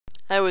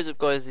Hey, what's up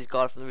guys, this is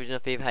Carl from the original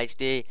Fifa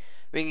HD,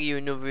 bringing you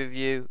another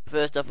review.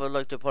 First off, I'd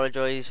like to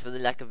apologise for the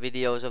lack of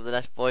videos over the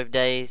last 5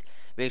 days.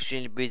 Been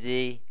extremely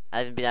busy, I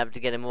haven't been able to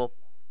get them up.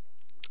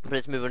 But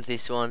let's move on to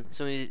this one.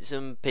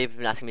 Some people have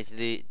been asking me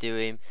to do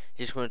him.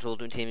 Just going to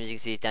Ultimate Team, as you can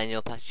see, it's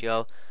Dani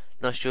Pacheco.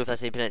 Not sure if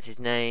that's how you pronounce his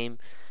name.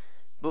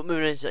 But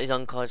moving on to his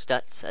on-card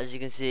stats, as you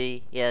can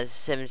see, he has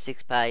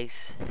 76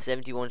 pace,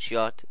 71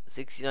 shot,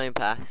 69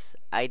 pass,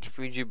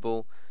 83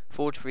 dribble,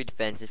 43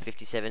 defence and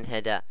 57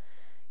 header.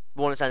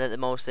 One that stands out the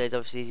most there is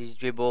obviously his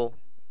dribble.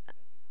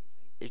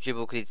 His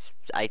dribble, because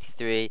it's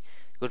 83,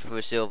 good for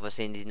a silver,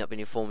 seeing he's not been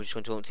informed with his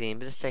control team.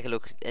 But let's take a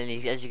look, and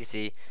as you can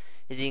see,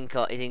 his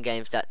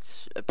in-game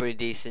stats are pretty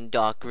decent,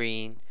 dark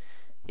green.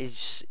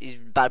 His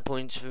bad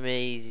points for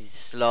me, he's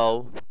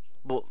slow,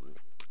 but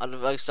I'd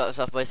like to start us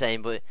off by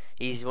saying, but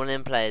he's one of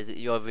them players that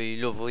you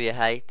either love or you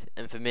hate,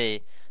 and for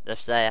me, I'd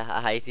say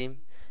I hate him.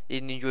 I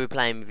didn't enjoy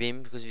playing with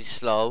him because he's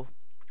slow.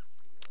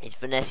 His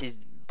finesse is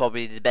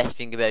probably the best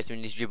thing about him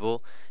in his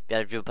dribble, be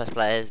able to dribble past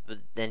players, but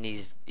then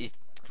his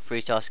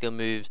 3-star skill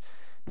moves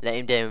let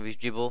him down with his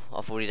dribble.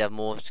 I thought he'd have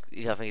more.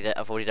 I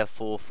thought he'd have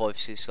 4, 5,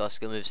 6-star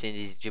skill moves, seeing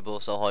his dribble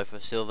so high for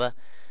a silver,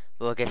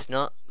 but I guess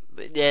not.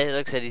 But yeah,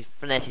 like I said, his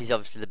finesse is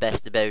obviously the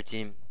best about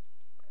him.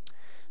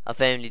 I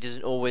found he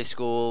doesn't always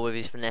score with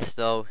his finesse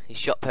though. His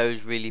shot power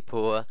is really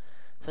poor,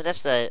 so I'd have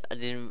to say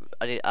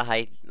I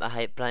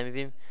hate playing with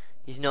him.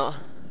 He's not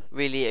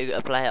really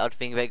a player I'd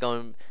think about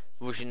going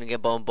rushing and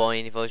get ball and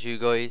buying if I was you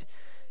guys.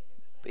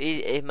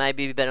 It may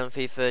be better on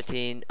FIFA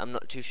 13, I'm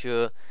not too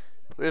sure.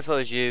 But if I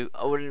was you,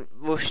 I wouldn't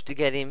rush to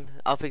get him.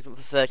 I'll pick him up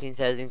for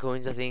 13,000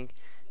 coins, I think,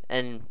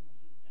 and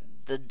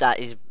that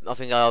is, I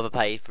think I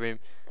overpaid for him.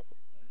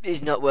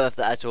 He's not worth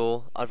that at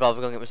all. I'd rather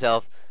go and get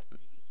myself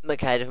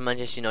Makeda from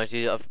Manchester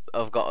United.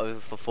 I've got over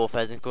for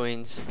 4,000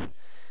 coins.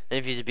 And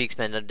if he's a big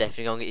spender, I'd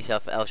definitely go and get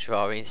yourself El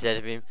Shaarawy instead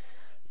of him.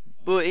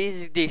 But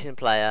he's a decent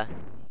player,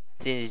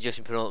 seeing he's just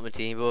in penultimate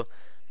team. But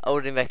I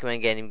wouldn't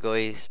recommend getting him,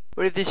 guys.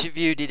 But if this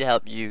review did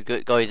help you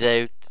guys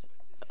out,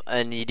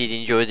 and you did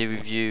enjoy the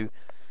review,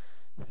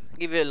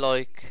 give it a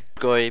like,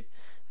 subscribe.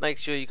 Make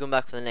sure you come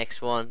back for the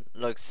next one.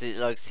 Like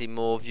to see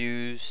more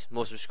views,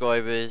 more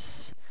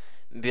subscribers.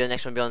 Maybe the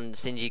next one be on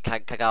Shinji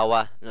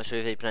Kagawa. I'm not sure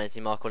if they pronounce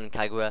him, I'll call him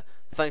Kagawa.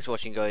 Thanks for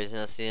watching, guys,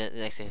 and I'll see you in the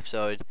next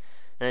episode.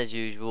 And as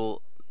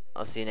usual,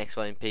 I'll see you next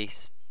one in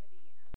peace.